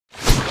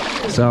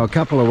So a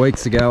couple of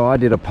weeks ago I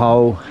did a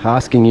poll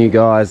asking you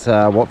guys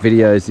what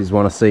videos you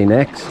want to see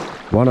next.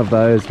 One of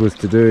those was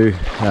to do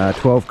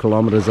 12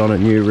 kilometers on a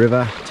new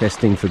river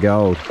testing for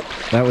gold.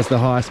 That was the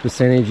highest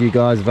percentage you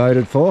guys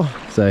voted for.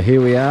 So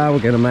here we are, we're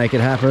going to make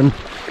it happen.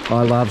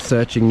 I love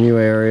searching new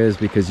areas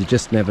because you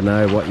just never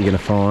know what you're going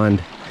to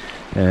find.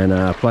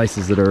 And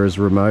places that are as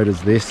remote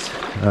as this,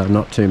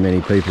 not too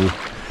many people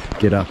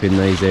get up in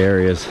these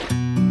areas.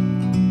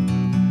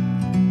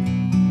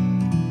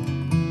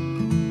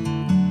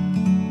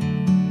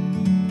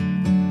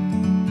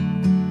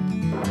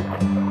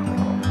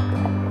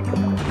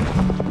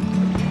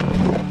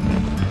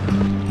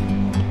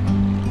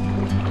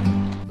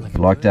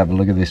 I'd like to have a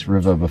look at this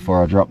river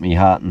before I drop my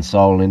heart and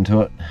soul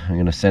into it. I'm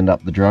going to send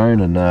up the drone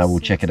and we'll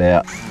check it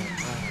out.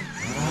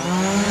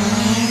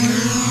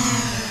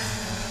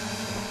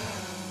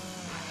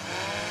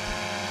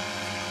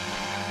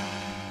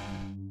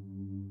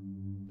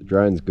 The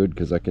drone's good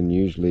because I can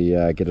usually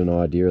get an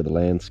idea of the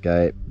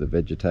landscape, the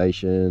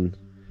vegetation,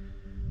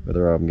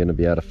 whether I'm going to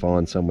be able to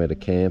find somewhere to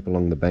camp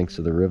along the banks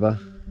of the river.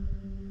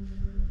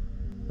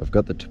 I've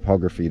got the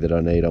topography that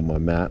I need on my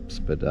maps,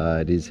 but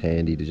it is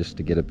handy to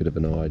get a bit of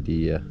an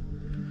idea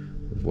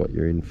of what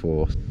you're in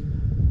for.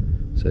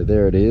 So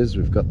there it is,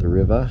 we've got the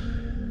river.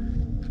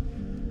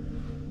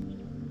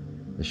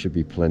 There should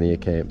be plenty of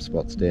camp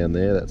spots down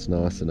there. That's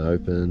nice and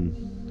open.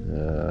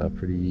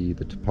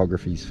 The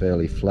topography's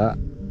fairly flat.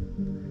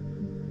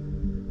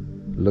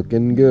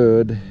 Looking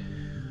good.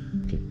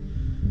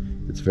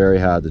 It's very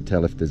hard to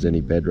tell if there's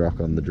any bedrock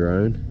on the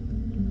drone.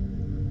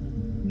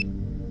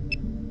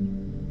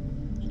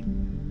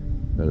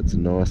 But it's a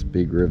nice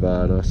big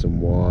river, nice and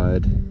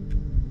wide.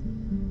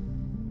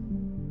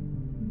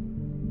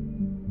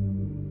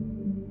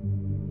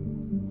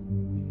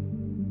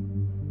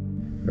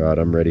 Right,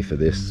 I'm ready for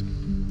this.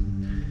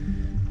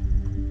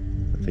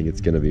 I think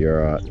it's going to be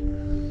alright.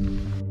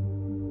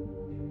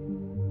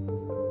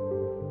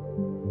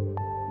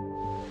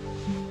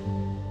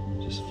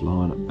 Just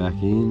flying it back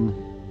in.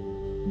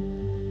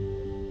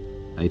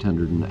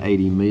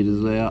 880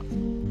 meters out.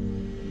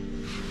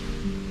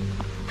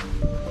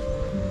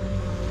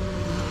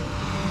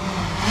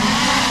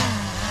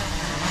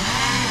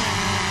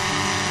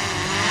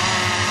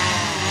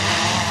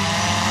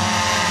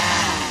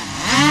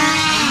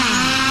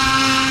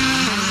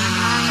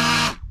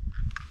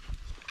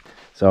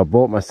 So I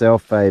bought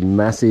myself a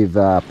massive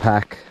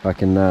pack. I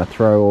can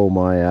throw all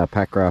my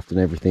pack raft and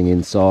everything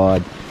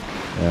inside.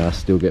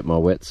 Still get my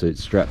wetsuit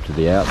strapped to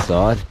the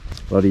outside.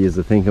 A lot of you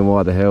are thinking,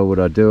 why the hell would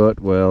I do it?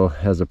 Well,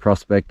 as a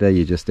prospector,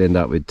 you just end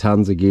up with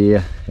tons of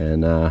gear,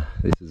 and I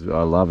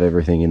love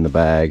everything in the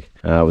bag.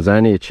 It was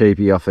only a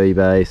cheapie off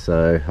eBay,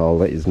 so I'll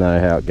let you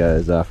know how it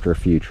goes after a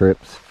few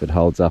trips. If it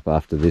holds up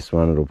after this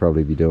one, it'll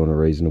probably be doing a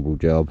reasonable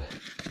job.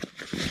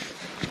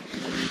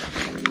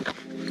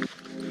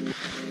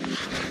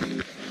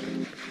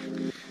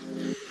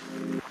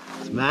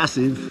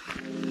 Massive.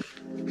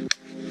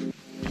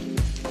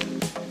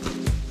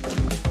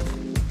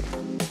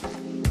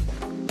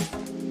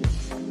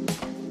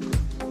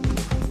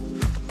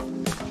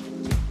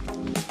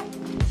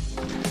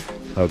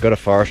 I've got a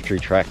forestry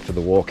track for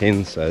the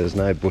walk-in, so there's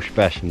no bush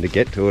bashing to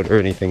get to it or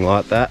anything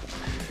like that.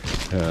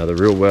 The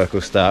real work will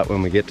start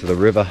when we get to the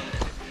river,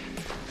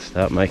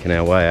 start making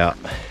our way up.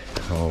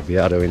 I'll be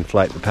able to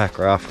inflate the pack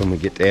raft when we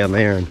get down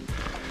there and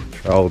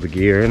throw all the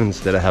gear in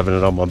instead of having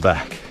it on my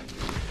back.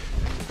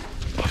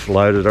 I've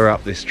loaded her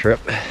up this trip,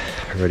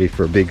 ready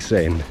for a big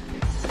send.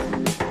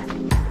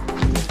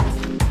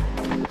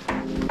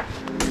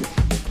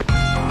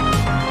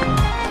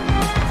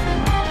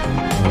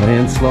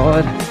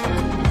 Landslide.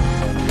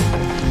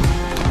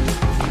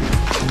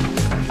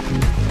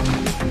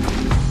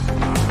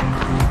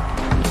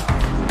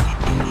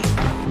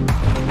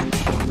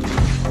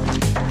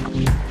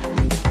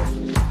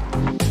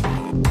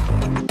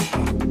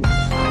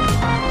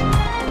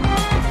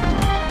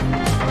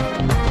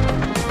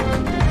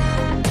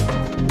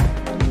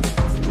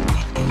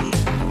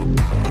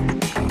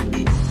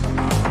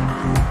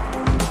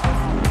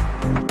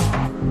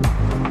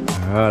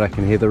 Alright, I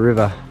can hear the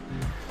river.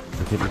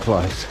 I'm getting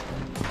close.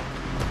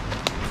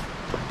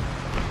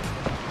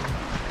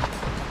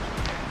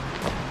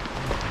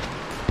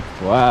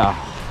 Wow,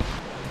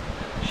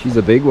 she's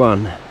a big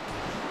one.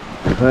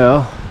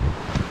 Well,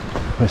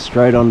 we're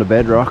straight on the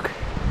bedrock,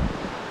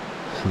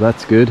 so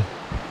that's good.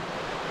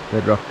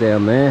 Bedrock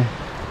down there.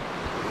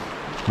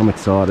 I'm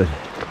excited.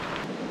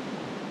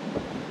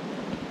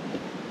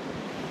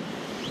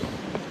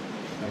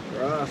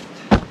 Raft.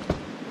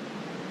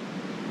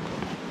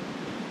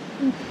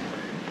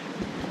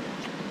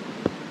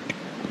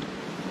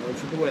 On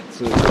to the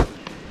wetsuit.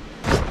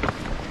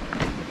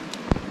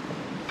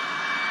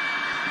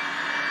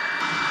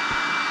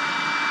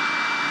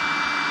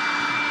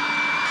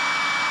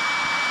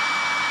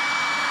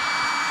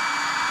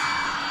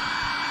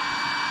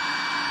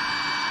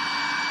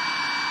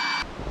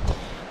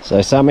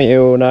 So some of you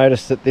will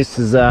notice that this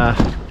is a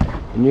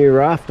new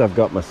raft I've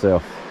got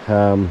myself.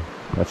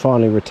 I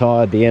finally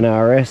retired the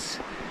NRS.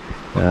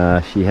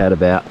 She had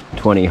about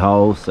 20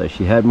 holes, so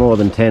she had more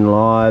than 10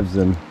 lives,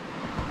 and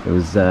it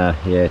was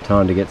yeah,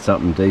 time to get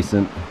something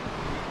decent.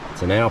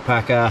 It's an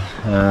alpaca,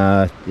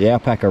 the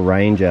alpaca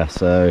Ranger,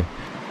 so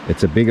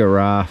it's a bigger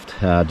raft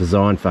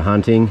designed for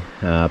hunting.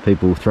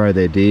 People throw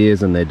their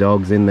deers and their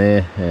dogs in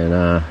there,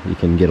 and you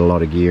can get a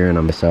lot of gear in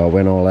them. So I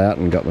went all out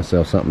and got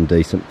myself something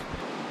decent.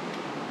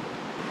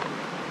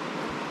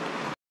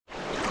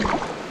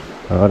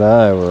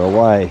 Righto, we're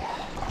away.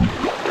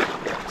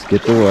 Let's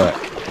get to work.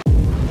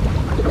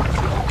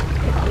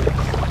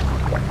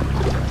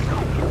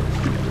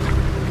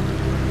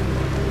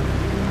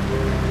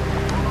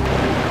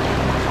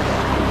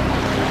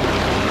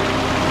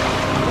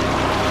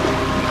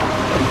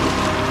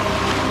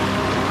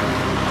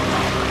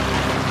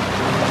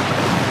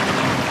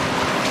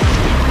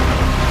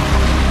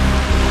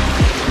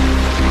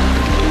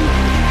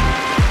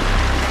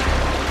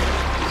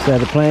 So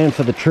the plan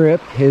for the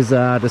trip is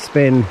to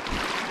spend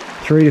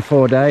 3 to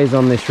 4 days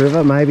on this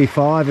river, maybe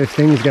 5 if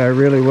things go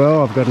really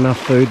well. I've got enough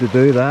food to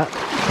do that.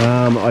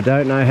 I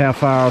don't know how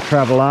far I'll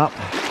travel up.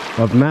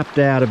 I've mapped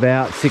out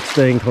about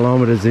 16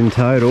 kilometers in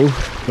total,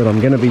 but I'm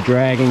going to be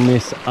dragging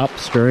this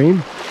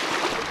upstream.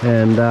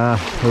 And the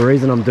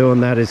reason I'm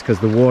doing that is because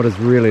the water's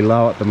really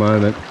low at the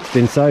moment. It's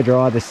been so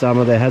dry this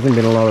summer, there hasn't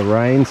been a lot of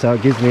rain, so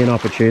it gives me an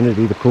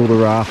opportunity to pull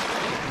the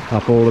raft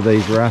up all of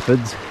these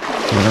rapids.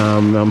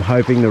 I'm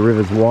hoping the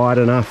river's wide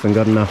enough and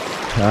got enough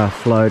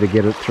flow to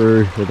get it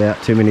through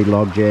without too many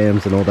log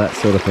jams and all that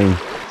sort of thing.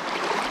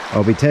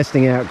 I'll be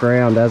testing out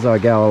ground as I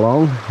go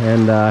along,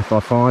 and if I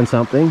find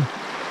something,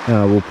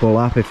 we'll pull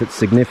up if it's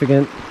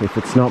significant. If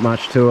it's not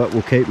much to it,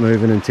 we'll keep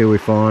moving until we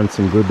find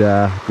some good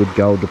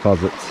gold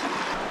deposits.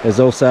 There's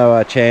also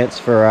a chance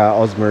for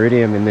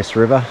osmiridium in this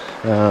river.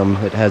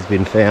 It has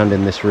been found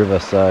in this river,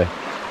 so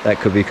that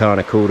could be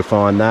kind of cool to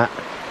find that.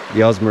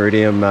 The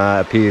osmiridium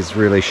appears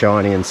really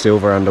shiny and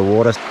silver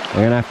underwater. I'm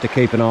going to have to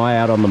keep an eye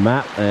out on the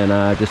map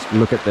and just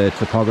look at the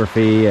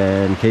topography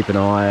and keep an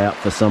eye out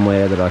for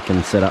somewhere that I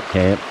can set up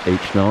camp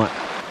each night.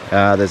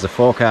 There's a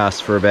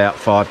forecast for about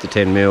 5 to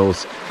 10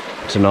 mils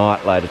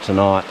tonight, later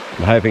tonight.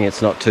 I'm hoping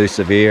it's not too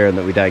severe and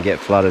that we don't get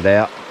flooded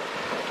out.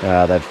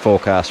 They've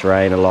forecast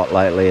rain a lot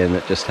lately and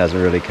it just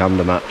hasn't really come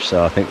to much,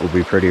 so I think we'll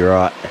be pretty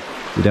right.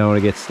 You don't want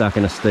to get stuck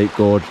in a steep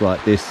gorge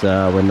like this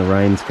when the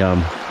rains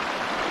come.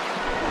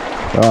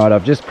 Right,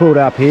 I've just pulled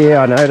up here.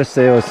 I noticed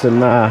there was some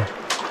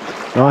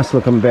nice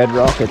looking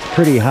bedrock. It's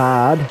pretty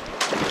hard,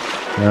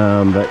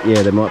 but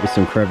yeah, there might be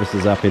some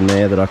crevices up in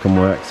there that I can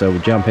work, so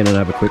we'll jump in and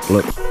have a quick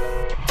look.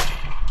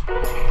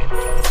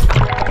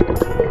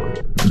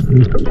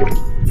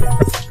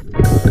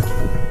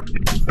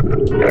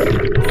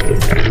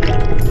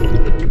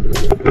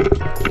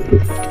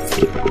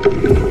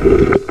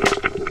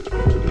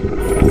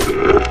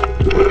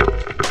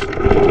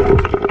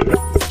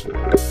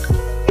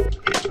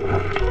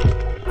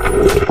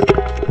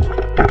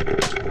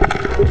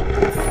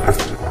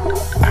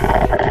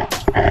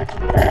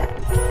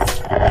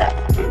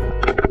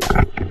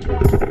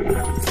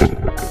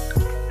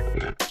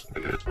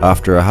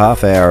 After a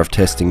half hour of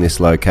testing this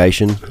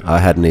location, I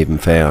hadn't even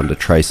found a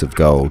trace of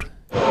gold.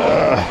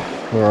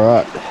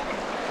 Alright,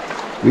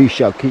 we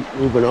shall keep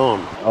moving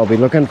on. I'll be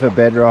looking for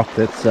bedrock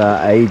that's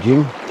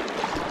aging.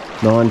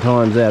 9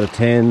 times out of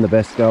 10, the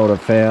best gold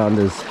I've found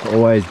has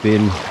always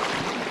been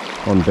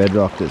on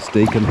bedrock that's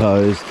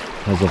decomposed,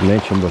 as I've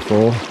mentioned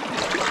before.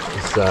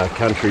 This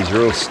country's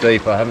real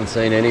steep. I haven't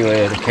seen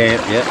anywhere to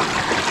camp yet.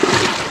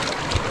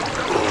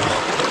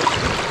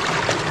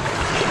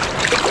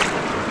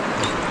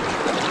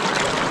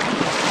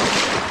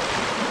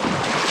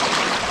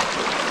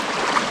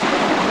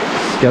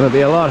 It's going to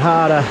be a lot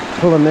harder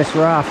pulling this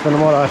raft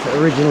than what I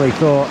originally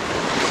thought.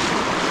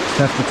 Just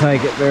have to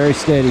take it very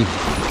steady.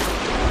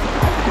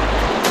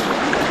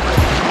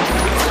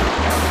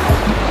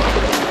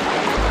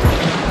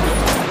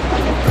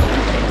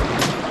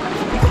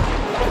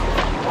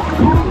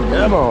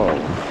 Come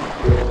on.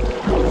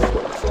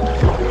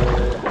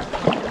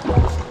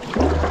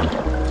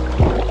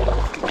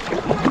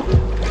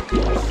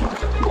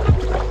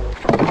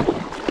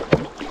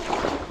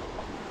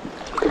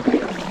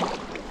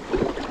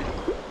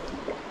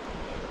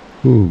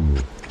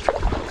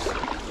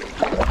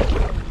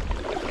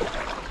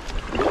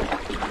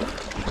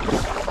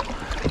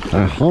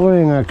 I'm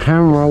holding a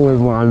camera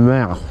with my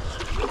mouth.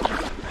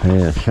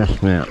 Yeah,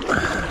 check me out.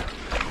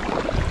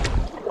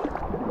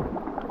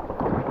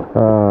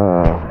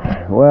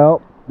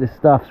 Well, this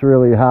stuff's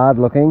really hard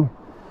looking.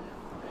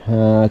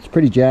 It's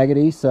pretty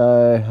jaggedy,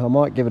 so I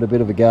might give it a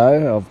bit of a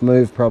go. I've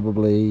moved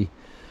probably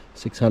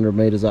 600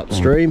 meters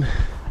upstream.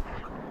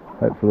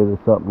 Hopefully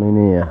there's something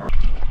in here.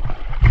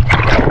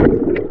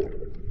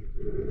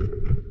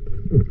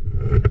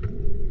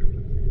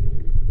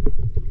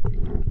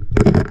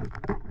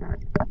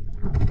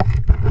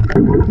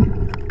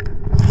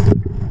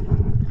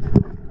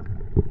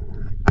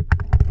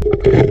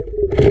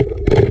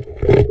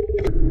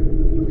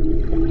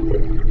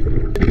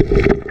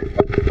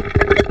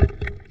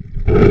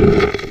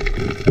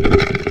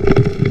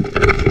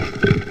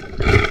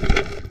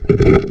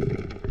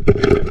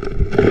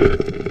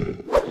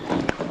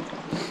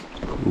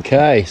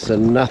 Okay, so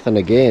nothing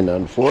again,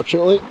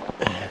 unfortunately.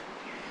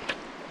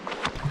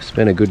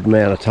 Spent a good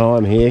amount of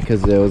time here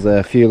because there was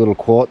a few little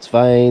quartz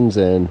veins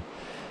and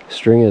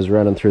stringers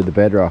running through the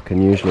bedrock,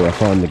 and usually I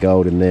find the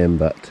gold in them,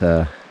 but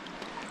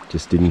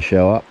just didn't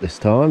show up this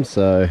time,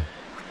 so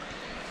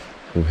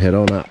we'll head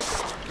on up.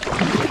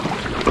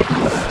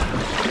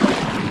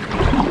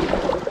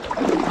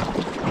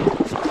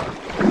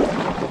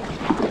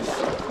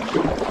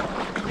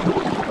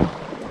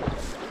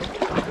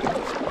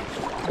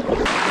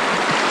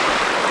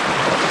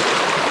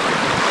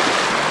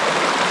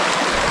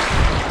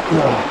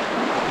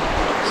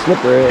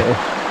 Slippery.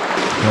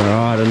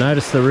 Alright, I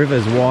noticed the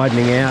river's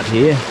widening out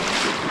here.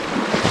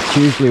 It's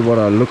usually what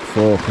I look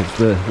for, because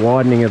the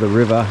widening of the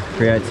river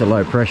creates a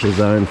low pressure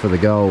zone for the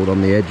gold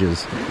on the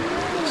edges,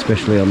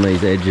 especially on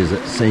these edges.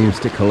 It seems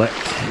to collect.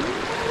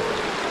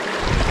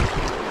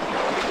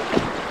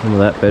 Some of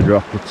that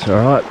bedrock looks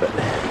alright, but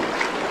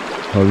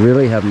I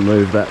really haven't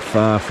moved that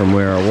far from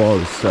where I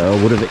was, so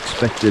I would have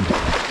expected to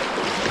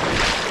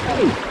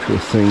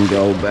have seen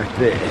gold back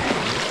there.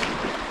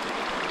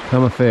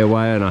 Come a fair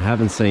way and I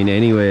haven't seen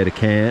anywhere to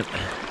camp.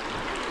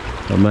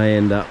 I may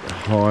end up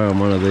high on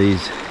one of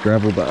these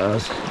gravel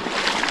bars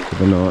for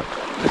the night.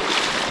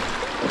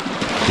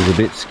 It's a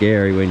bit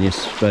scary when you're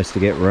supposed to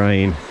get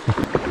rain.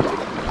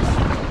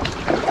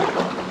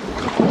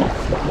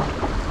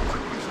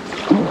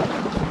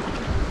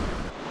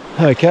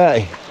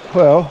 Okay,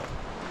 well,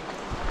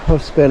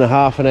 I've spent a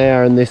half an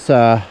hour in this,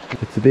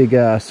 it's a big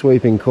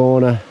sweeping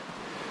corner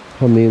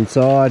on the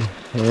inside,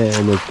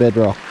 and there's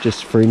bedrock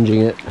just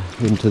fringing it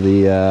into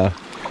the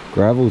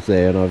gravels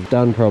there, and I've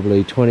done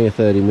probably 20 or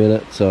 30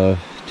 minutes. I've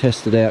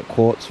tested out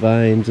quartz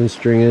veins and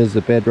stringers.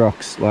 The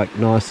bedrock's like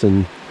nice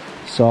and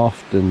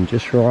soft and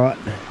just right.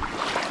 A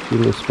few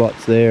little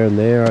spots there and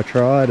there I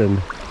tried and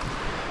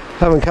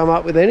haven't come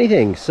up with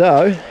anything,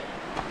 so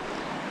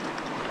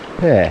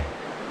yeah,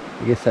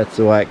 I guess that's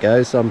the way it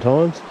goes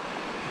sometimes.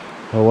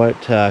 I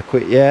won't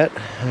quit yet,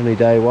 only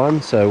day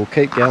one, so we'll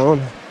keep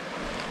going.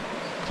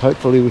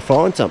 Hopefully we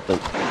find something.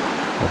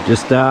 I've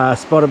just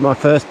spotted my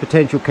first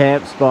potential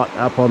camp spot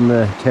up on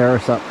the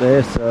terrace up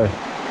there, so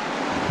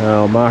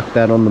I'll mark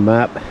that on the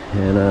map,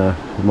 and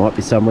it might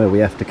be somewhere we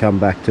have to come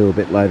back to a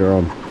bit later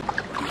on.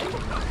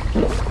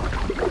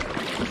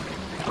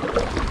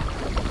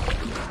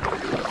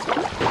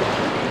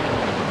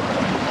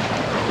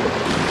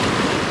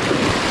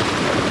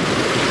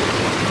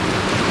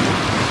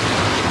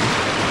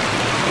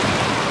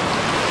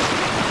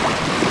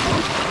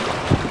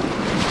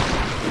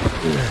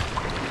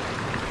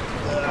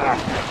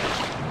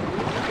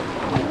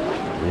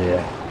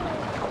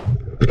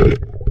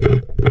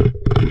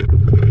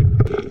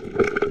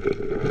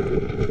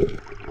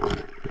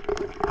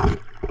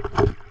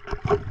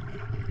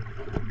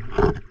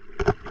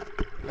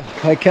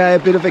 Okay, a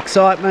bit of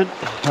excitement.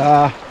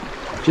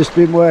 Just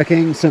been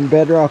working some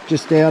bedrock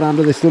just down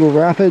under this little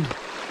rapid,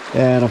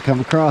 and I've come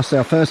across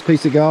our first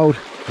piece of gold.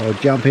 I'll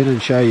jump in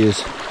and show you.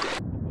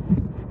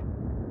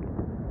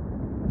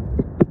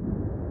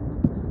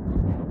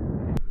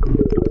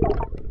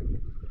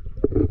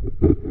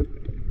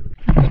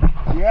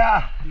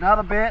 Yeah,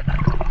 another bit.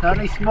 It's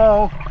only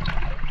small.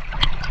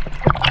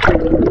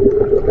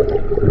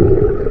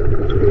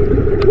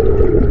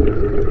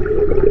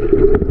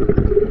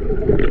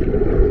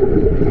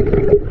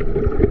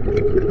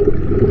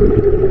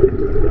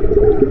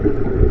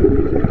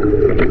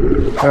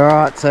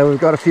 Alright, so we've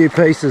got a few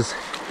pieces.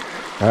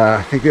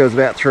 I think there was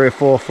about 3 or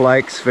 4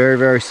 flakes, very,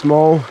 very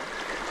small,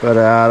 but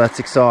that's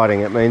exciting.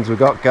 It means we've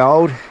got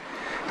gold.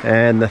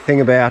 And the thing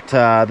about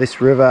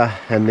this river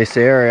and this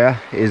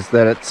area is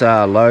that it's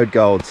lode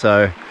gold,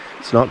 so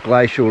it's not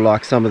glacial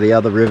like some of the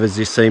other rivers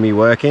you see me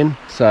work in.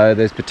 So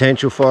there's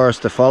potential for us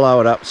to follow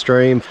it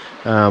upstream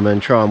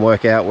and try and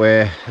work out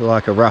where,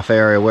 like a rough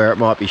area where it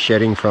might be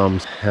shedding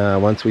from.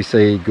 Once we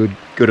see good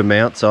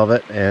amounts of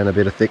it and a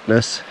bit of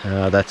thickness,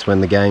 that's when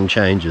the game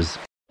changes.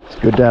 It's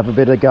good to have a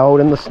bit of gold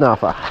in the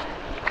snuffer.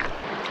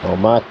 I'll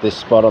mark this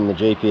spot on the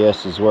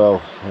GPS as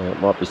well.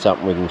 It might be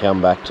something we can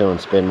come back to and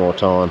spend more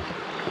time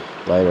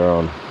later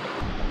on.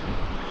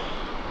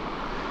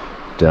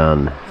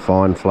 Done.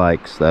 Fine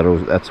flakes.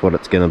 That's what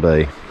it's going to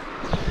be.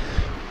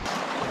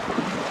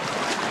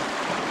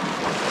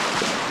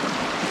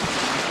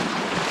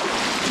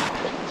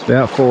 It's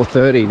about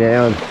 4:30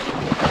 now,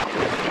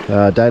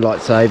 and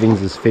daylight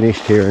savings is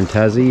finished here in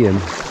Tassie, and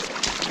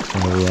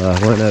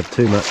I won't have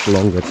too much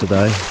longer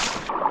today.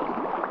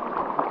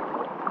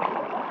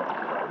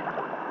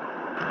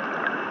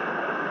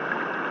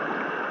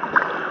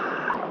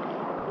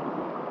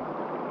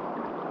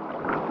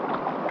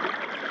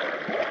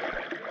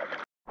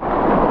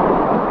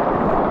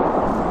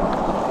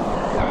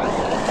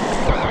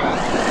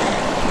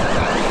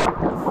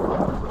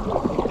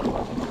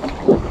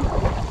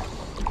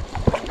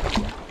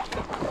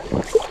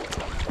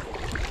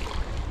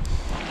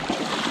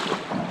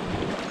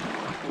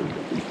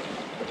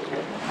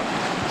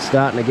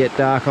 Starting to get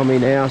dark on me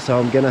now, so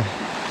I'm gonna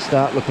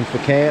start looking for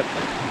camp.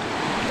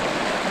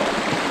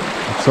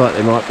 Looks like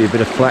there might be a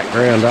bit of flat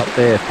ground up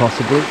there,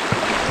 possibly.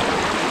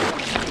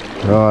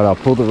 Right, I'll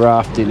pull the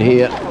raft in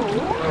here.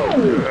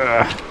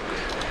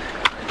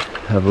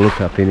 Have a look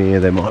up in here,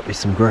 there might be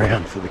some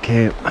ground for the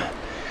camp.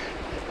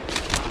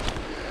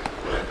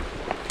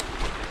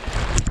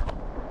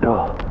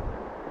 Oh.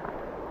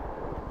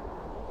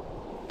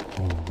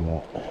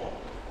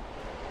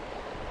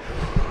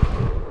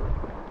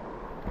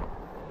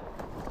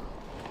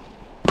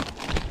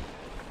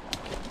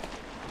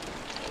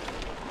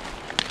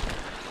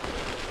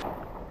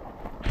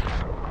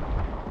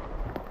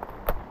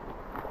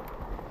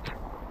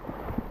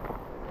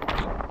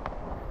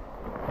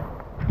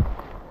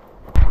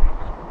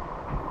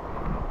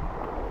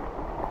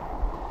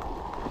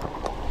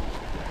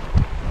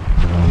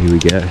 Here we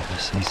go, I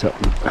see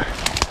something.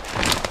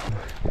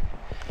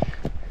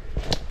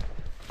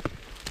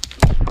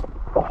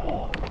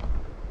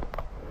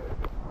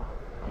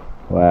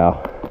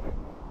 Wow,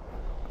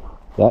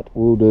 that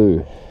will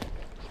do.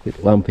 It's a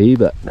bit lumpy,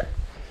 but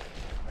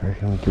I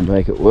reckon we can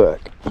make it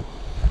work.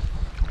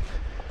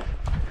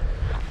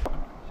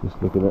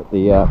 Just looking at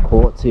the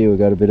quartz here, we've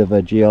got a bit of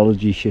a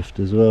geology shift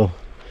as well.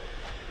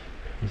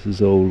 This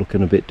is all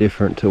looking a bit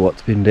different to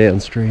what's been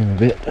downstream a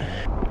bit.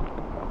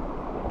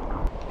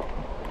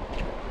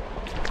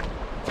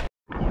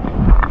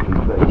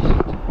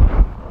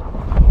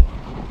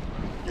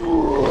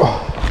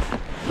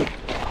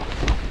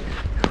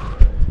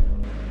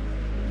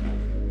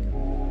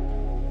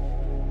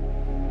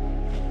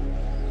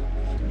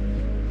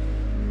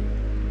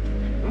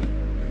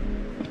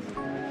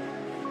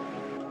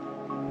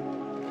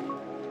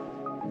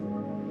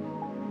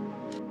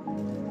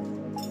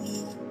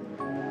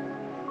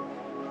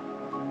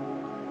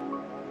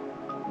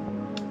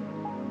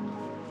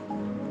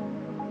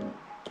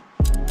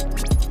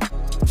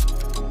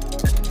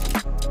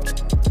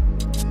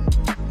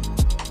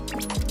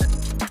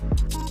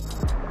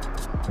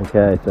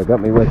 Okay, so I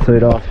got my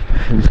wetsuit off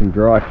and some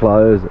dry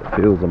clothes. It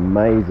feels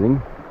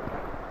amazing.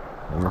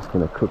 I'm just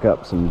going to cook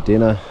up some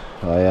dinner.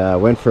 I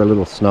went for a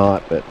little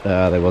snipe, but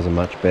there wasn't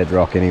much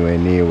bedrock anywhere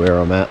near where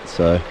I'm at,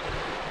 so it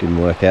didn't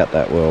work out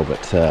that well,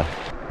 but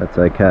that's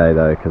okay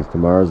though, because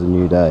tomorrow's a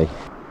new day.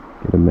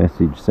 Get a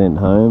message sent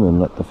home and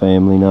let the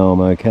family know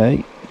I'm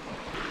okay.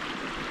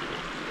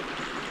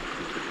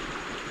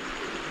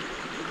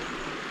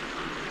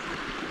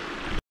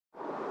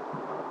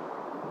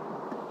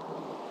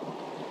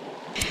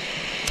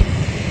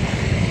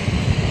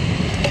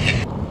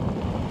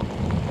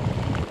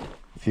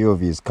 A few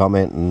of yous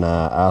comment and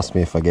ask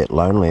me if I get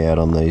lonely out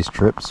on these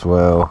trips.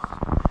 Well,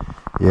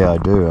 yeah, I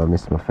do. I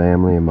miss my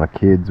family and my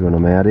kids when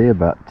I'm out here,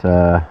 but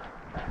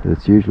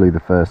it's usually the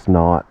first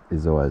night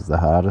is always the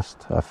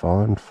hardest, I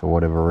find, for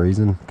whatever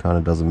reason. Kind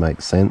of doesn't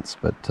make sense,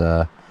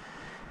 but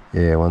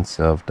yeah, once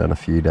I've done a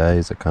few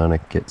days I kind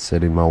of get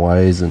set in my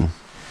ways, and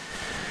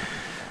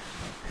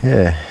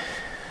yeah.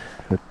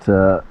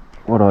 But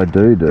what I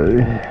do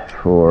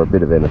for a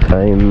bit of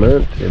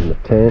entertainment in the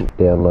tent,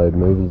 download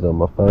movies on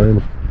my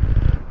phone.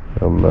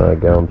 I'm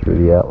going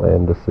through the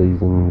Outlander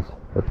seasons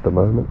at the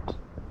moment,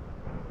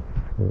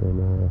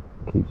 and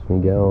keeps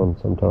me going.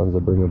 Sometimes I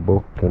bring a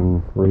book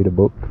and read a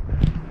book,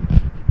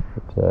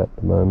 but at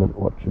the moment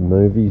watching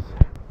movies,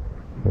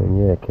 and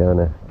yeah,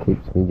 kind of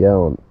keeps me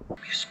going.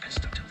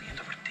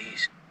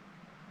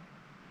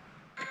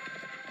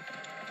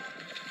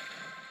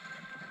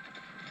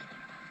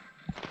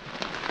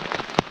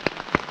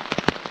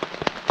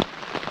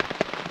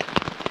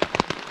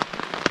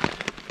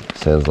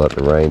 Sounds like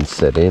the rain's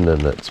set in,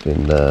 and it's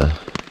been that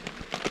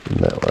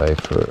way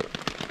for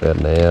about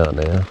an hour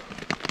now.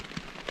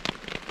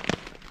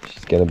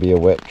 It's going to be a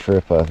wet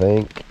trip, I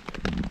think.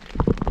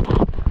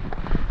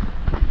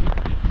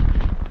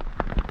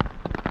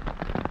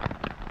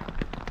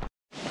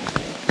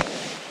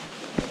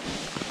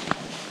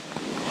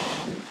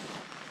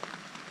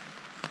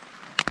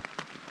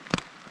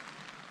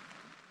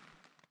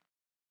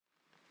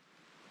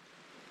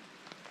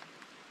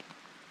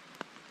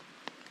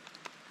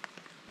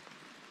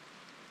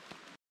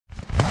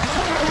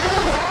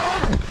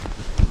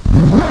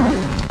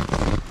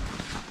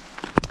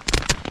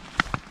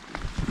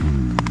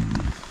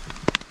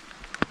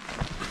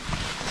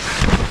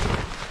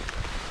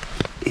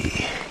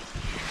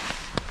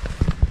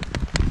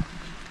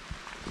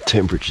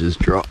 Temperature's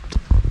dropped.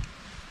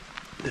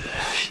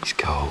 She's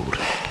cold.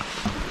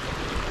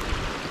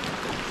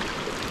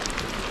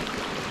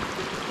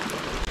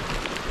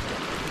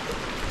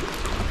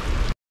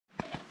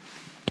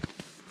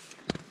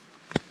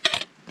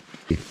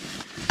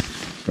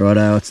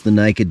 Righto, it's the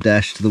naked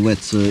dash to the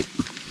wetsuit.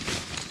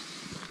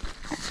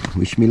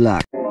 Wish me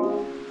luck.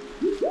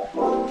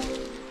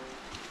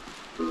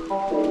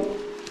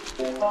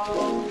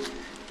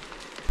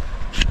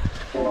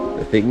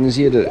 The things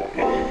you do.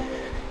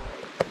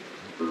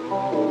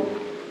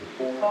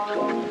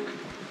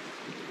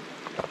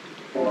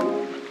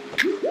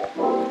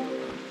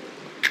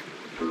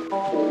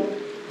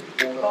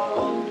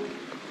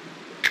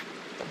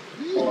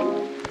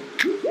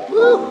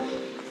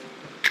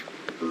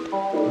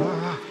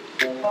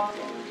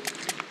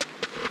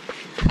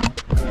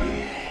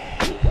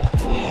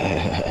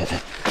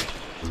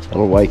 I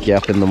will wake you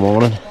up in the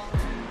morning.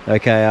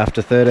 Okay,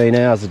 after 13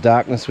 hours of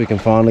darkness, we can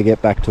finally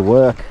get back to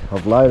work.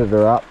 I've loaded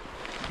her up.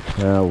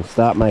 We'll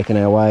start making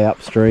our way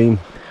upstream.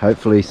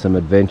 Hopefully some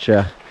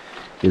adventure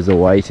is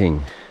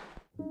awaiting.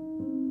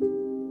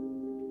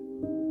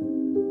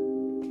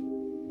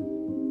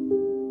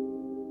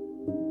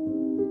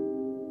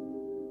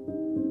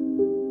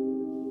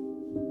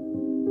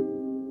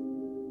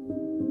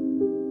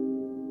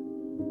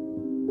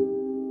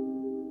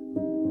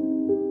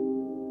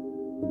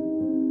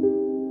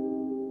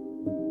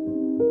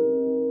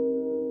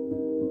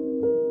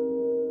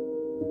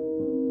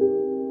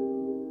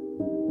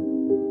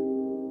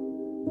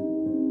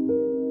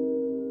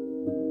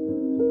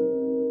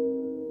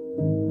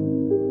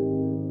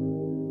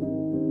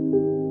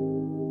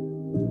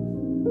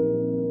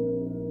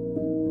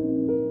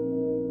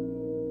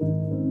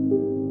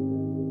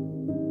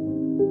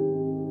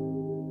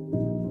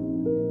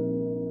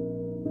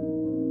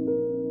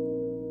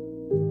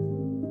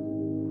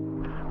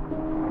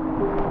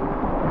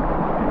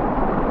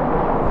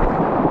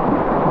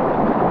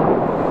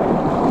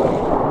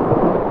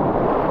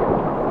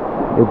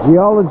 The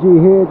geology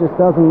here just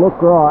doesn't look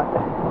right,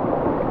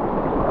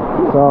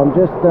 so I'm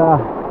just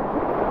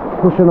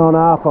pushing on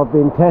up. I've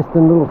been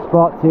testing little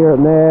spots here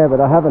and there,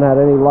 but I haven't had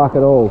any luck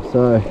at all,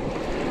 so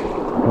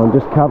I'm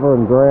just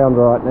covering ground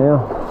right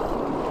now.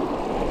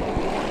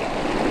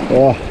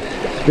 Oh,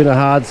 it's been a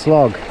hard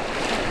slog.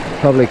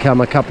 Probably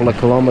come a couple of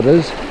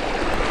kilometres.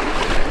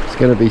 It's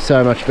going to be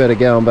so much better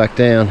going back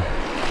down.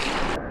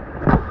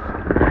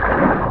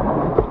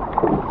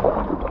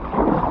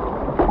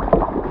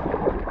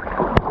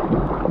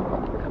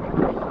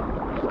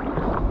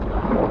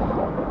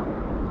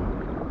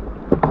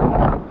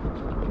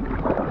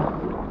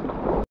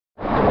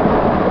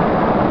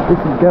 This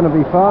is going to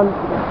be fun.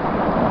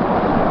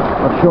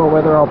 Not sure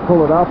whether I'll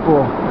pull it up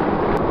or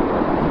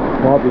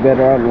might be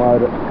better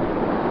unload it.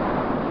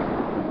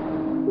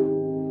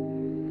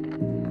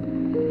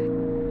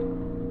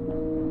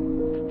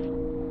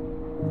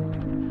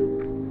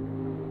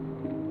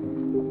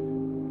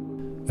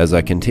 As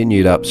I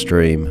continued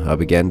upstream, I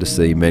began to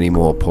see many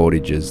more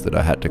portages that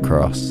I had to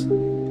cross.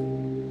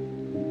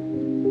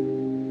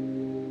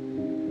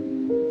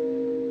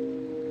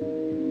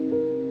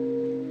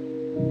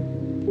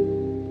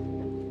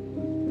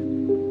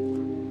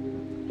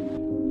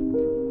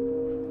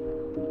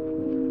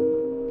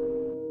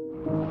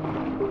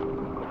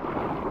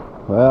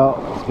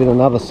 Well, it's been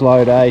another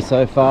slow day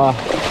so far.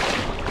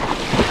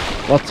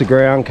 Lots of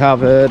ground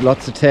covered,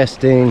 lots of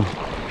testing,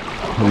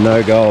 and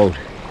no gold.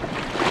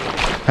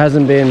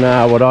 Hasn't been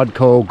what I'd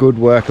call good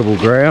workable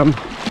ground.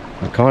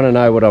 I kind of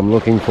know what I'm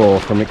looking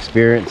for from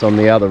experience on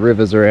the other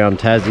rivers around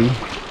Tassie.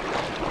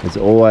 There's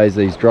always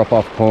these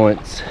drop-off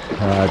points,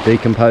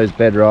 decomposed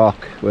bedrock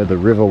where the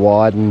river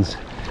widens.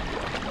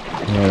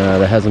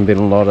 There hasn't been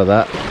a lot of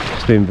that.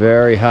 It's been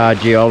very hard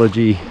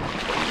geology,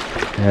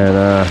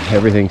 and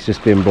everything's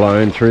just been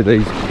blown through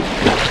these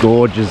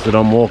gorges that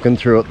I'm walking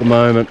through at the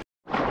moment.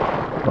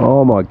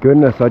 Oh my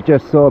goodness, I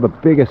just saw the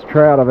biggest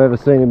trout I've ever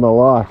seen in my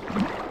life.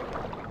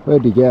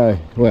 Where'd he go?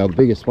 Well, the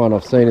biggest one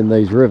I've seen in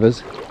these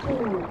rivers.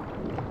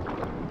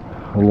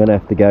 I'm gonna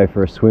have to go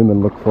for a swim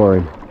and look for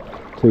him.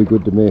 Too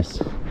good to miss.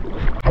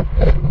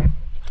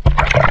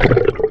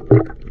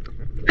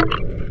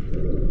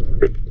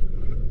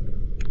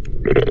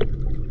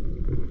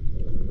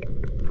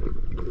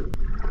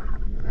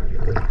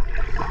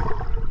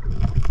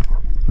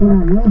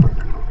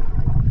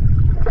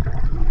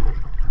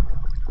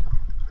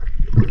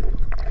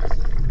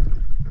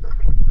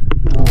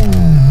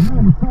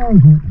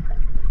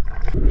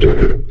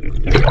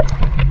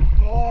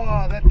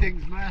 Oh, that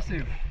thing's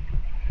massive.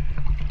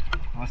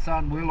 My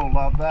son Will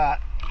love that.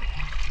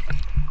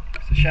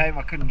 It's a shame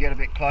I couldn't get a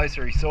bit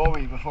closer. He saw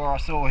me before I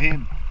saw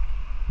him.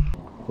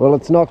 Well,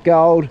 it's not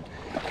gold,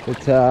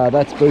 but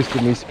that's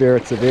boosted my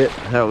spirits a bit.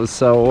 That was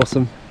so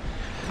awesome.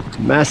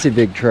 Massive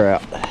big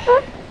trout.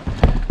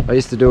 I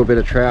used to do a bit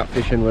of trout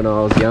fishing when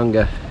I was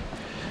younger.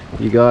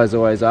 You guys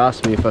always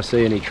ask me if I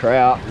see any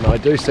trout, and I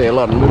do see a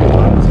lot of little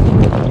ones.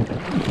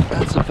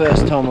 That's the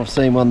first time I've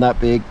seen one that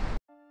big.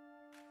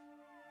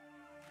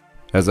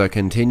 As I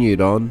continued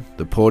on,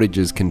 the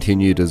portages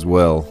continued as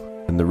well,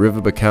 and the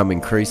river became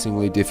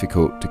increasingly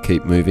difficult to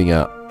keep moving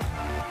up.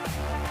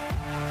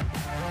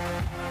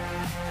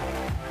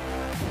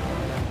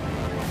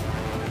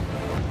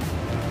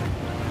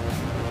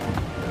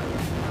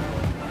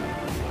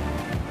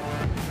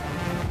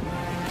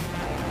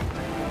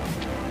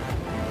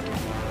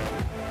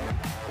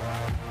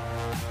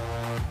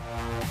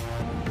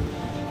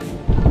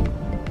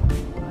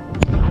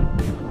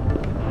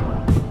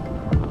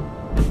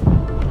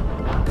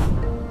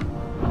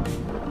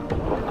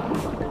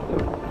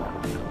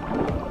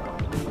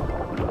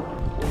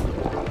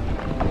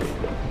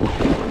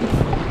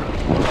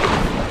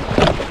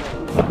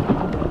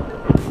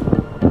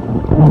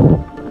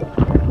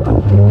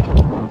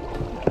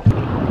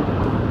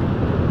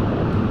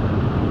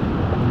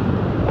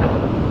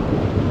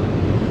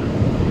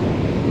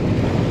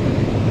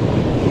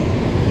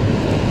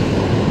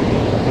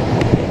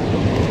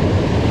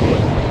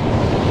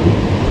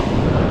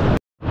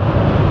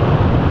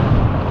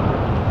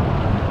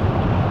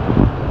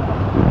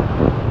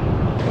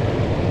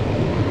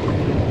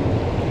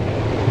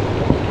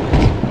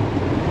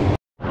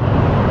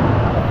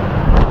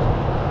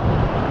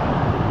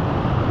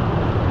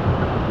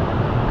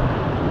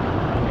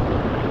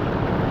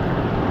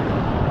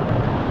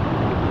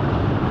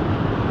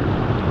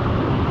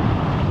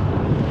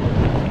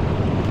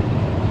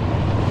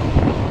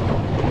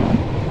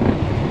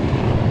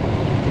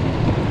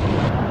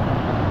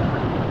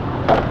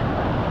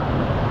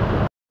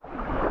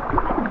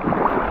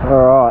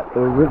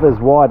 the river's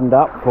widened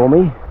up for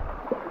me,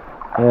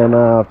 and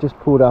I've just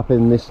pulled up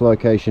in this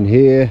location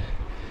here.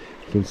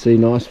 You can see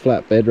nice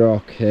flat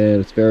bedrock,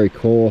 and it's very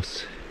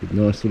coarse with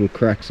nice little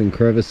cracks and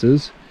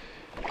crevices,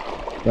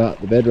 but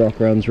the bedrock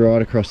runs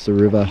right across the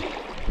river.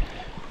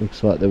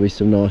 Looks like there'll be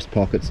some nice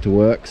pockets to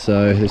work,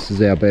 so this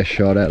is our best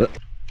shot at it.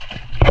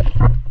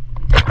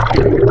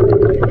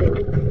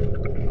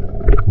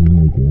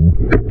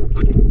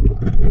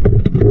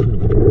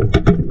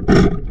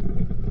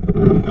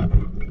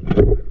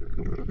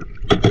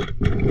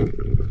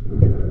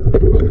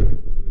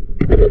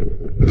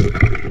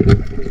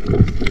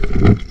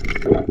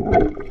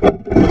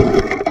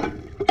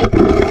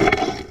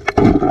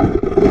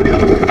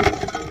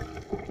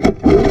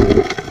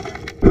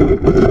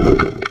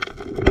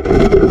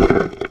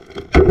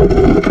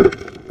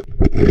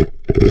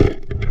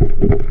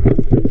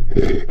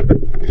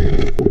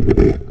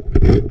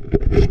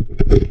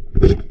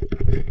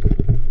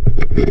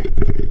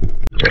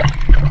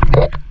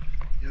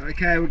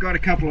 Okay, we've got a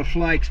couple of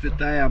flakes, but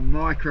they are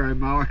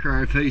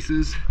micro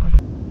pieces.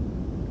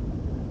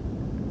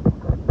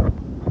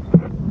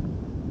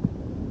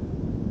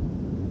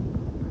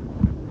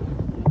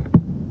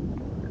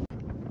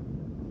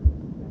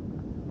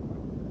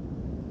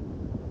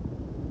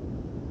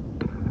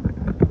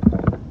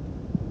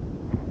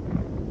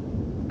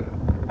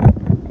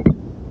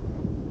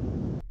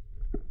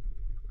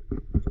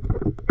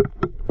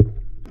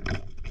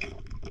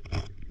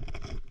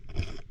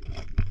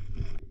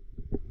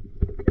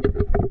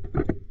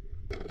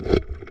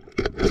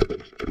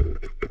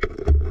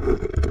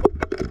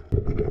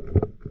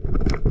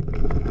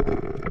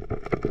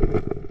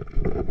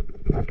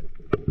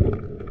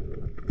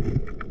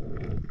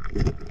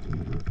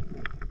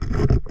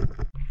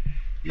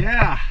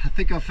 Yeah, I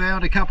think I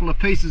found a couple of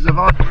pieces of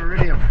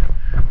osmiridium.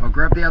 I'll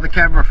grab the other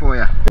camera for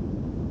you.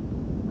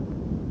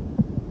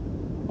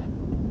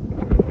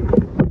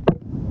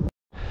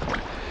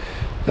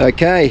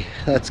 Okay,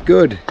 that's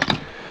good.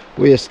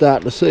 We are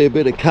starting to see a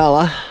bit of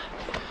colour.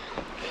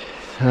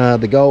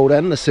 The gold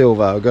and the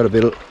silver. I've got a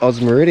bit of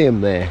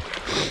osmiridium there.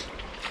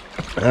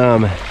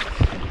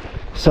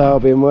 So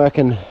I've been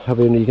working,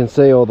 you can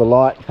see all the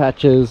light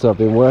patches. I've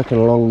been working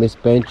along this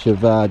bench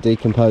of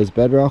decomposed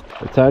bedrock.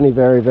 It's only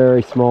very,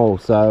 very small,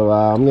 so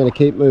I'm going to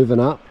keep moving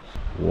up.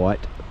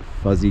 White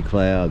fuzzy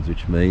clouds,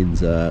 which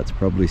means it's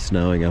probably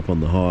snowing up on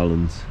the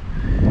highlands.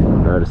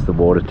 Notice the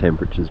water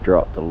temperature's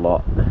dropped a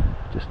lot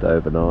just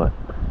overnight.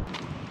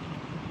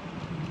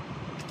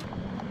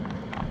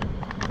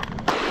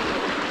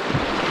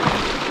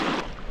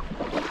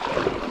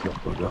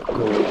 Not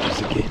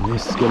gorgeous again.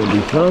 This is going to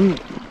be fun.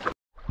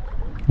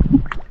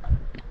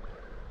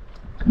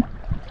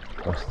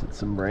 Busted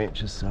some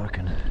branches so I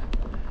can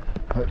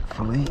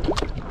hopefully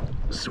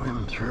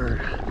swim through.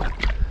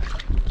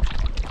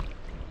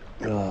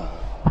 Oh,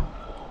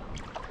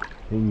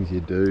 things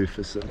you do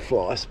for some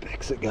fly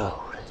specks of gold.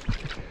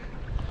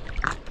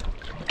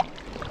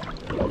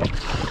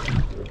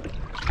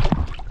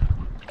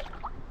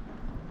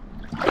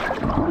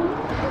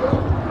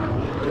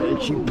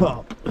 Don't you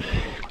pop.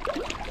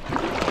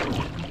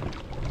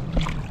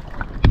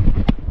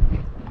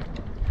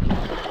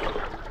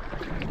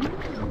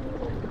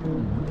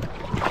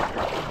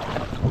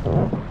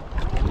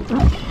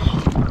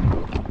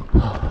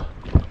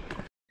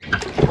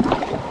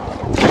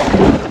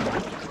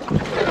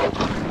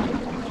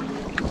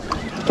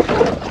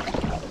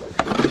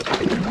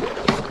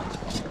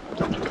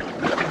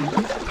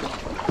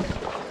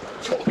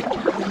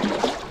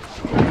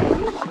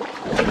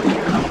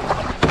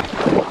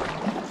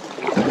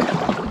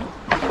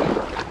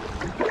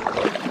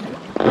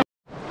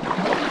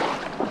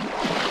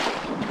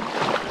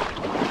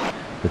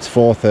 It's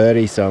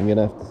 4:30, so I'm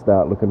gonna have to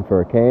start looking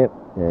for a camp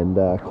and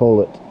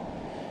call it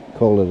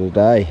a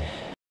day.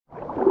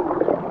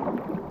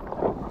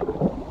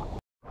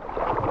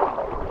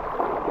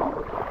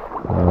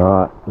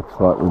 Alright, looks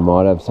like we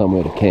might have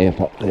somewhere to camp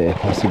up there,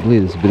 possibly.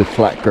 There's a bit of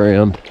flat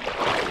ground.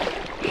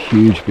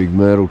 Huge big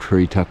myrtle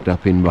tree tucked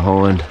up in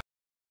behind.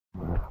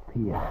 Up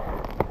here.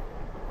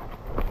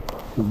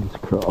 Fingers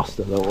crossed,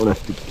 I don't want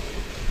to have to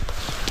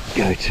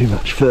go too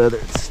much further.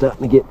 It's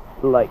starting to get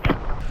late.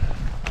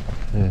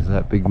 There's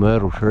that big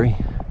myrtle tree.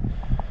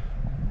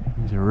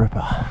 He's a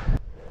ripper.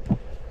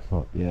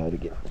 Might be able to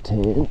get the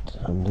tent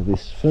under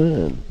this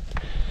fern.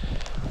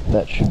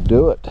 That should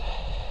do it.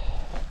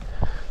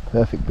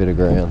 Perfect bit of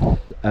ground.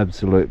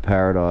 Absolute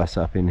paradise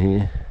up in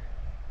here.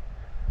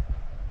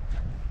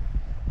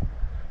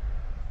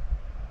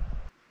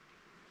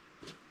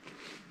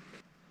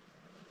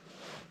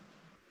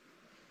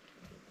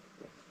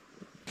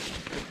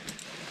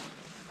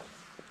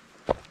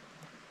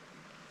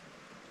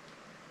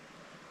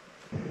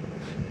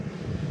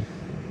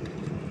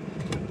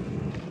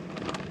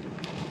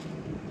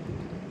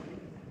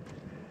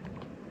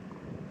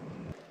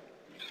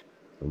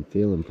 I'm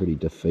feeling pretty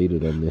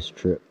defeated on this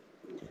trip.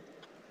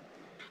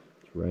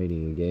 It's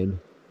raining again.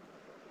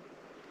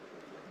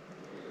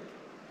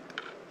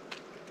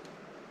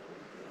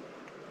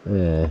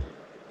 Yeah.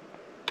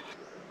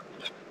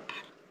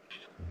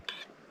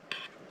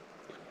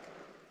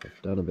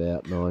 done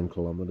about 9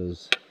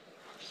 kilometres,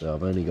 so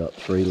I've only got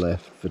 3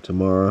 left for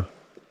tomorrow,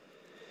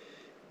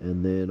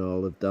 and then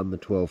I'll have done the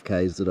 12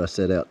 k's that I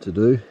set out to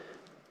do.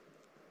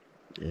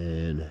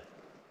 And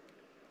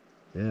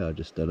yeah, I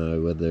just don't know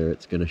whether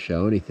it's going to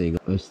show anything.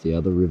 Most of the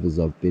other rivers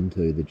I've been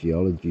to, the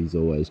geology is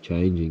always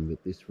changing,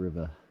 but this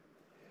river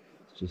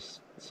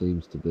just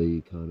seems to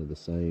be kind of the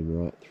same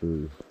right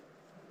through,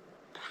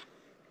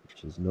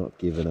 which has not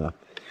given up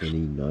any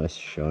nice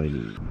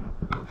shiny.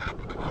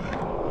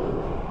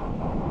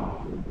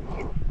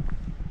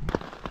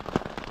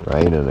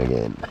 Raining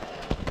again.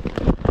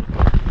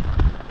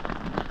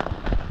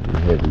 Pretty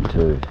heavy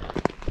too.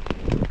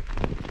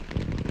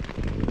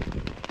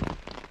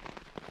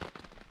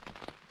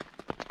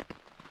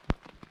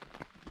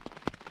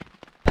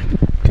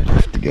 Gonna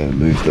have to go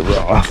move the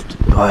raft.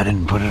 I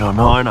didn't put it on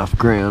high enough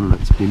ground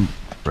and it's been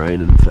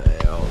raining for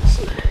hours.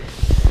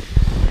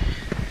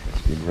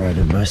 It's been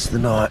raining most of the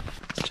night.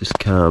 It's just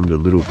calmed a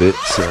little bit,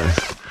 so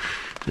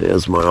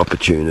there's my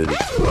opportunity.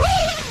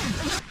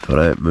 If I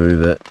don't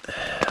move it,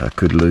 I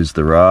could lose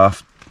the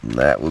raft, and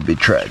that would be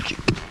tragic.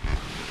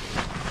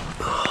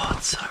 Oh,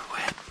 it's so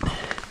wet.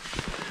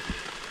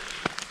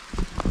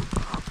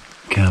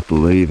 Can't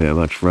believe how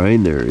much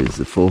rain there is.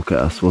 The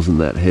forecast wasn't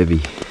that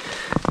heavy.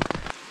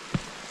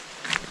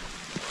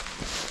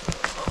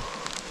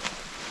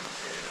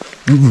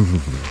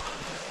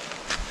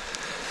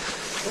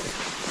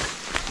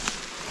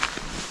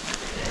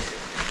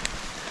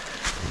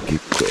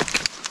 Get quick.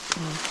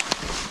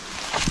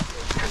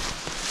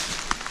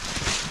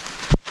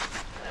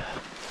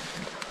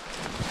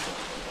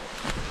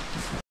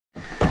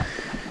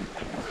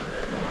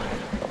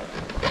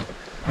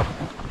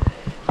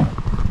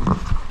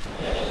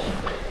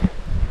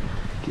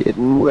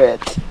 Getting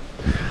wet.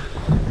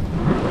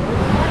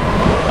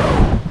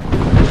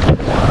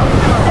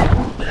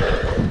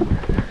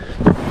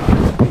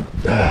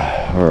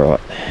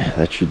 Alright,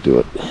 that should do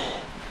it.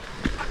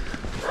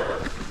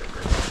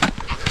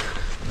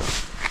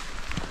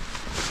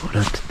 Don't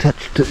have to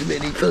touch too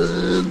many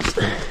ferns.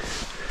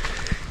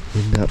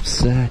 End up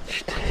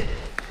satched.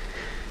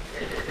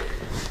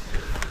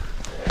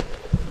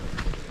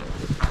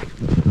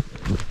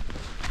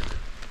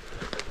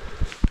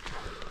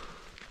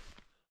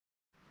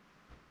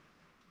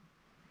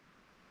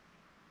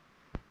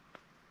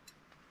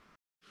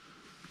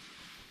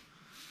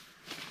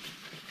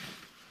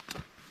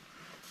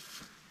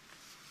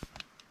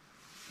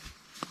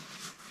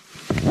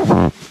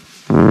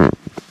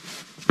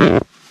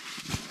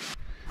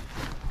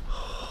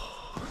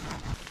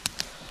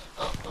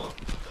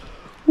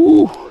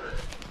 Woo.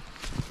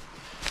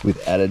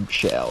 With added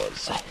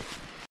showers.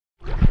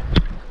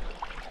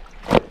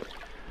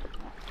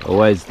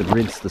 Always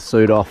rinse the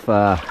suit off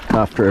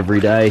after every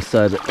day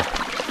so that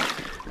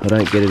I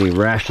don't get any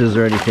rashes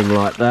or anything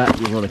like that.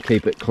 You want to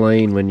keep it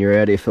clean when you're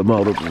out here for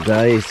multiple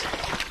days,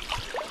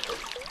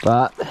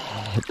 but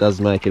it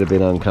does make it a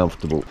bit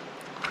uncomfortable.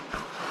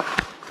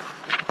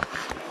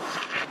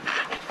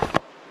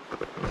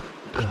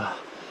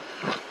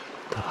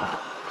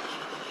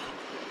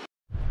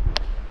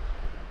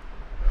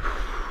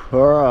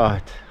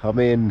 Alright, I'm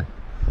in.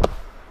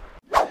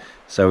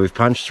 So we've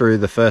punched through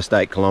the first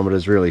 8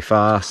 kilometres really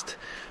fast,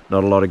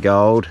 not a lot of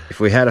gold. If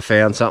we had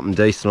found something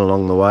decent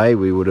along the way,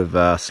 we would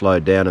have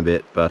slowed down a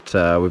bit, but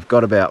we've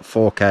got about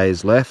 4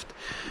 k's left.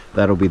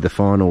 That'll be the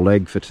final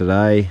leg for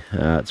today.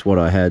 It's what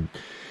I had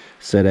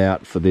set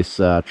out for this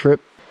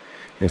trip.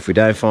 If we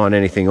don't find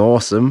anything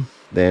awesome,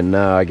 then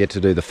I get to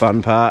do the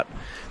fun part,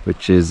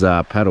 which is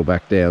paddle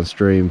back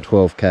downstream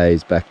 12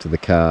 k's back to the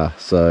car.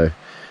 So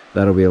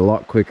that'll be a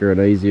lot quicker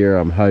and easier.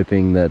 I'm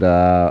hoping that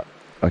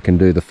I can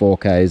do the 4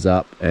 k's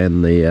up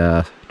and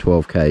the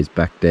 12 k's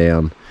back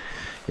down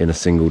in a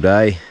single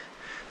day.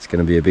 It's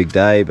going to be a big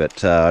day,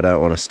 but I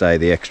don't want to stay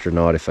the extra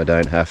night if I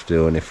don't have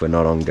to, and if we're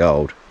not on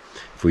gold.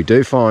 If we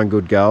do find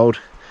good gold,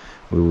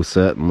 we will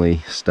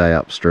certainly stay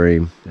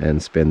upstream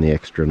and spend the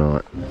extra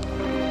night.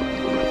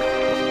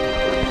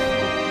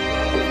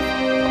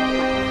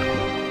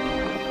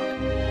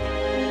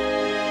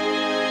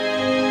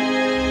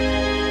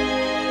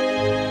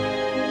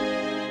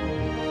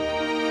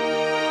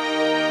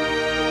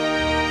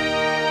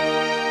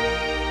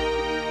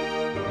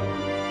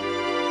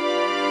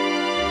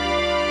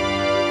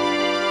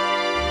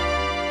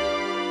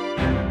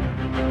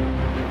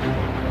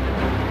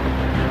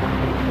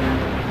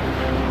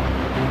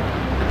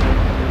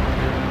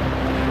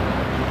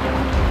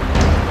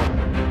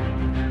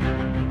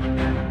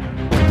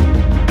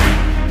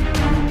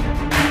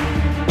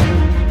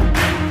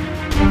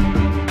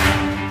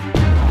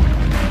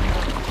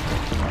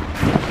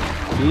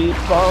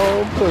 Keep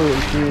on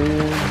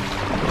pushing.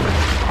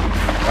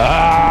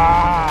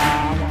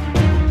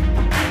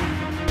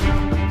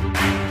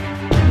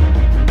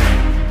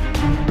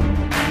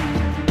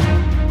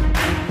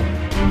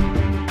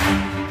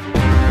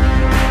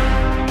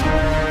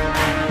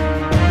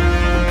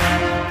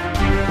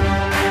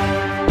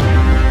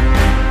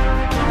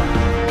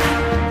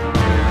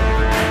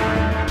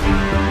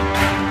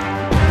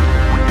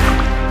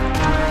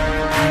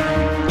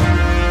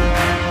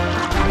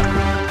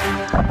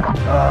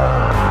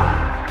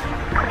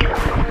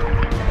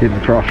 Getting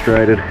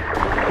frustrated.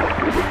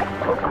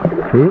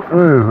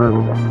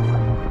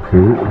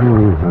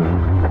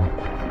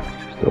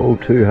 It's all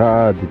too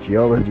hard. The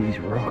geology's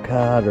rock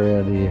hard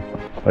around here.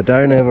 I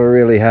don't ever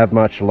really have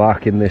much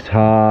luck in this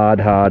hard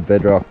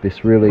bedrock.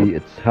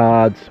 It's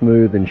hard,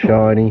 smooth and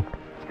shiny.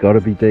 It's got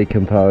to be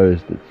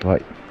decomposed. It's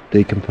like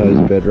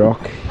decomposed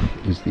bedrock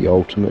is the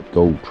ultimate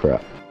gold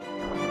trap.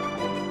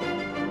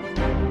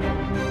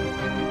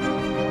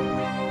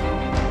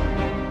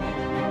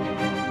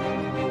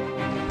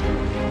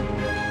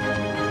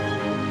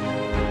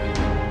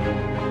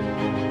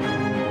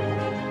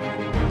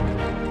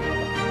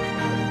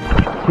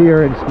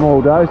 Here in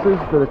small doses,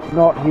 but it's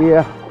not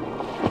here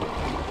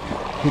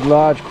in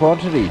large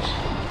quantities.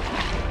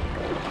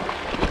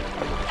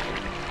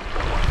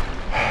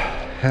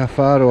 How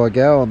far do I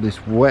go on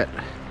this wet,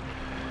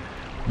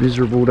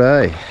 miserable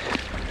day?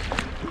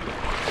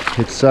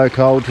 It's so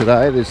cold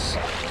today.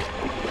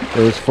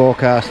 There was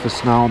forecast for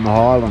snow on the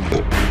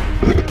highland.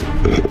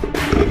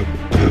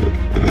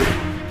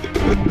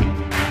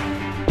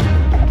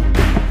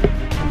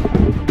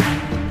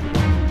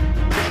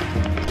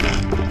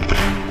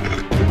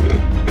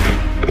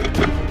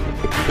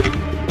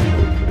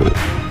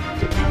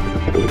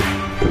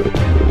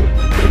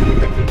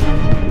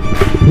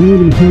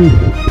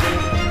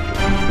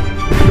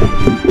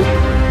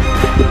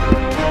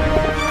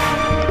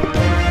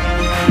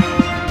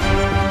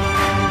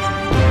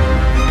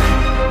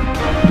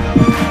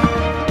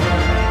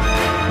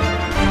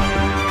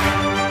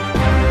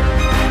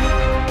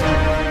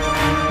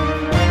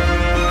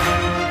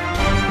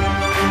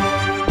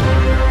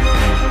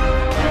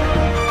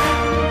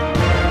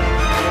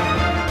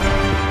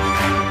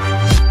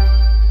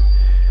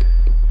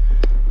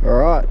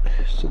 Alright,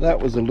 so that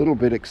was a little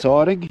bit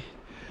exciting.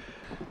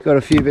 Got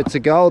a few bits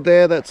of gold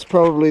there. That's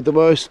probably the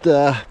most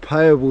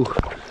payable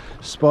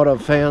spot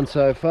I've found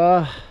so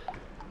far.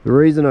 The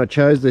reason I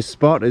chose this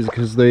spot is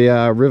because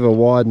the river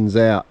widens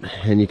out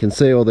and you can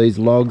see all these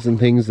logs and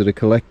things that are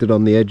collected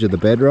on the edge of the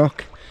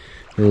bedrock,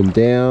 and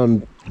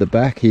down the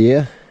back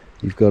here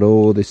you've got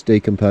all this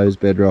decomposed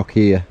bedrock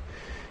here,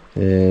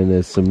 and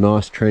there's some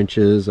nice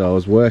trenches. I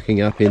was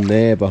working up in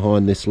there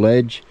behind this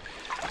ledge,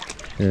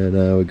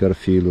 and we've got a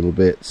few little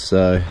bits,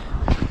 so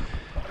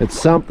it's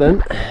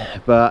something,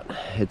 but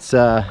it's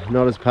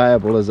not as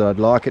payable as I'd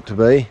like it to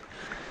be.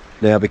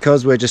 Now,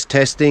 because we're just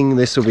testing,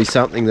 this will be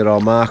something that I'll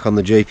mark on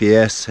the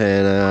GPS,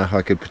 and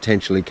I could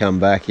potentially come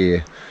back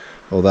here,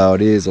 although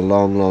it is a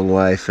long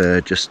way for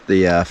just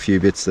the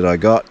few bits that I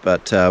got.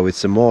 But with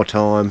some more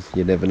time,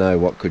 you never know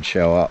what could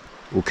show up.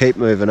 We'll keep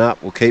moving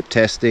up, we'll keep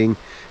testing.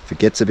 If it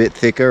gets a bit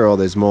thicker or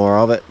there's more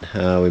of it,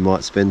 we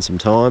might spend some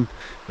time,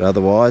 but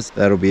otherwise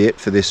that'll be it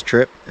for this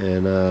trip,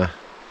 and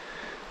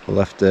we'll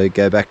have to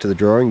go back to the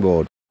drawing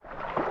board.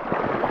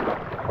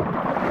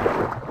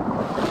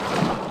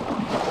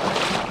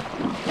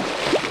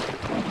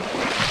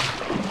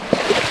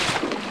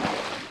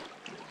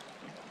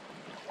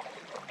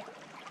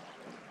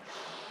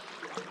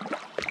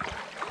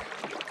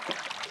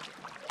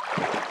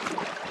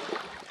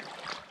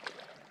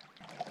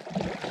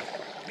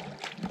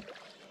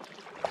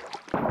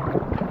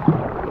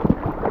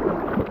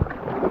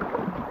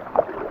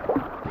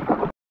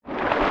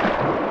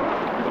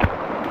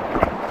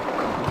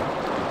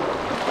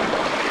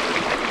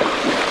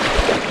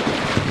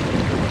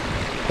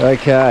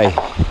 Okay,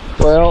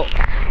 well,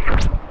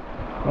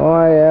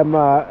 I am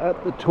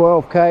at the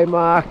 12k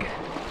mark.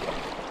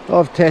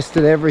 I've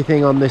tested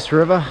everything on this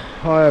river.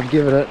 I have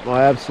given it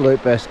my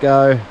absolute best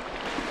go.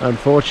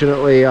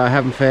 Unfortunately, I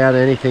haven't found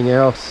anything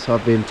else.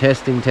 I've been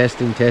testing. We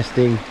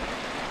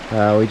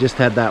just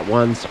had that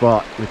one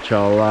spot, which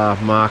I'll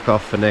mark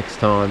off for next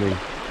time. And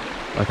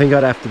I think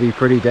I'd have to be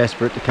pretty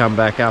desperate to come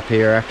back up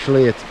here.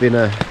 Actually, it's been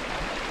a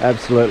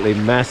absolutely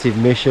massive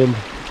mission.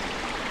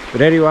 But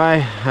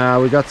anyway,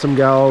 we got some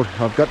gold.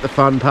 I've got the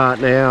fun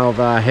part now of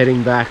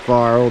heading back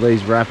via all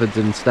these rapids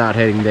and start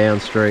heading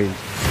downstream.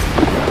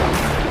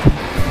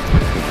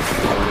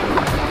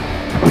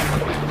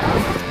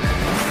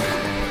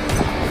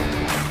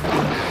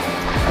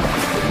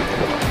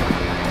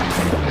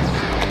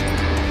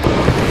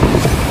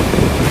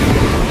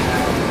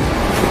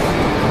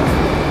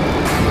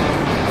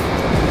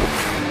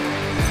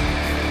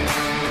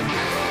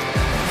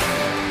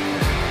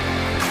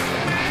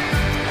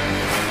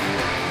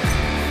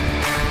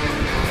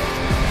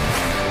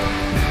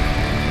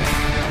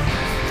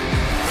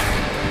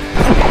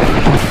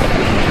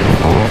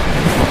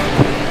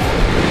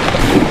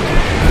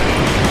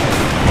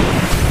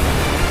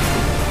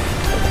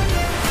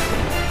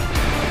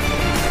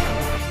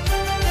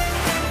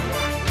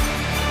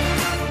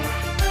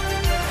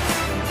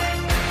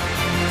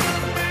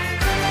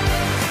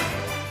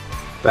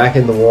 Back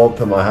in the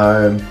warmth of my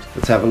home,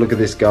 let's have a look at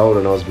this gold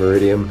and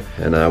osmiridium,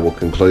 and we'll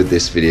conclude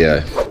this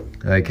video.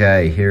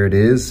 Okay, here it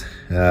is.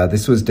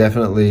 This was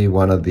definitely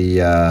one of the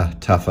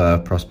tougher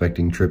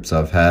prospecting trips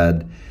I've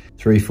had.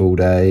 3 full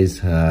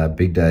days,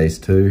 big days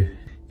too.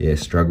 yeah,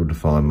 struggled to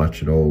find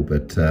much at all,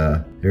 but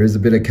there is a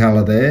bit of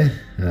colour there.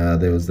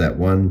 There was that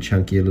one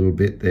chunky little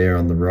bit there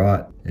on the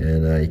right,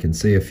 and you can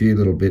see a few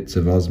little bits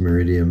of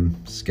osmiridium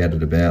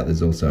scattered about.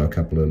 There's also a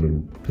couple of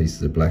little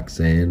pieces of black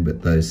sand,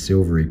 but those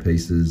silvery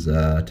pieces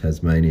are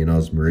Tasmanian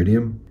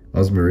osmiridium.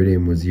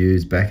 Osmiridium was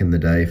used back in the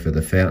day for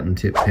the fountain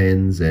tip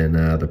pens, and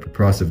the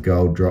price of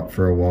gold dropped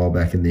for a while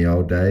back in the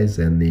old days,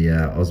 and the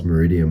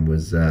osmiridium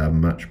was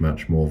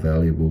much more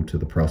valuable to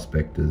the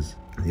prospectors.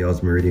 The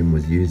osmiridium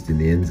was used in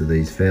the ends of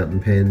these fountain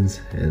pens,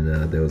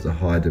 and there was a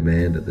high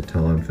demand at the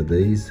time for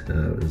these.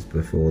 It was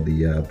before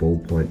the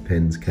ballpoint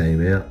pens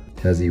came out.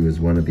 Tassie was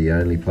one of the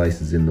only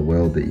places in the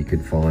world that you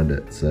could find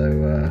it,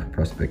 so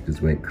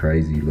prospectors went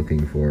crazy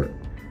looking for it.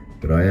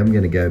 But I am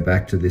going to go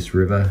back to this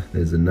river.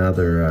 There's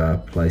another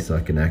place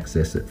I can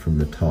access it from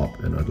the top,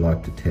 and I'd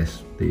like to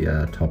test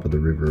the top of the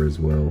river as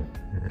well.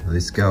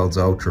 This gold's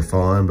ultra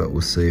fine, but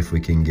we'll see if we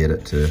can get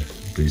it to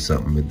do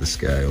something with the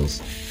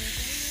scales.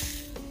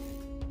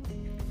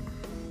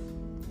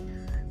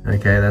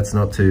 Okay, that's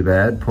not too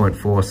bad,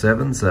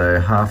 0.47,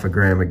 so half a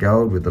gram of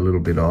gold with a little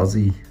bit of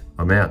Aussie.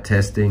 I'm out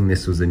testing.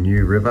 This was a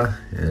new river,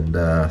 and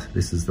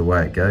this is the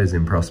way it goes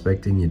in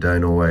prospecting. You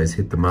don't always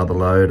hit the mother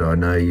lode. I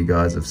know you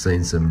guys have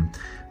seen some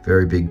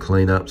very big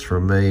cleanups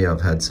from me.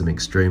 I've had some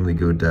extremely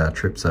good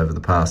trips over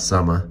the past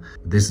summer.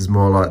 This is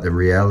more like the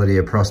reality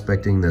of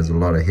prospecting. There's a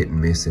lot of hit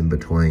and miss in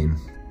between.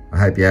 I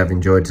hope you have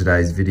enjoyed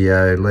today's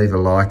video. Leave a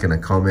like and a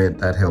comment,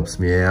 that helps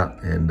me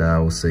out, and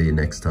we'll see you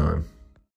next time.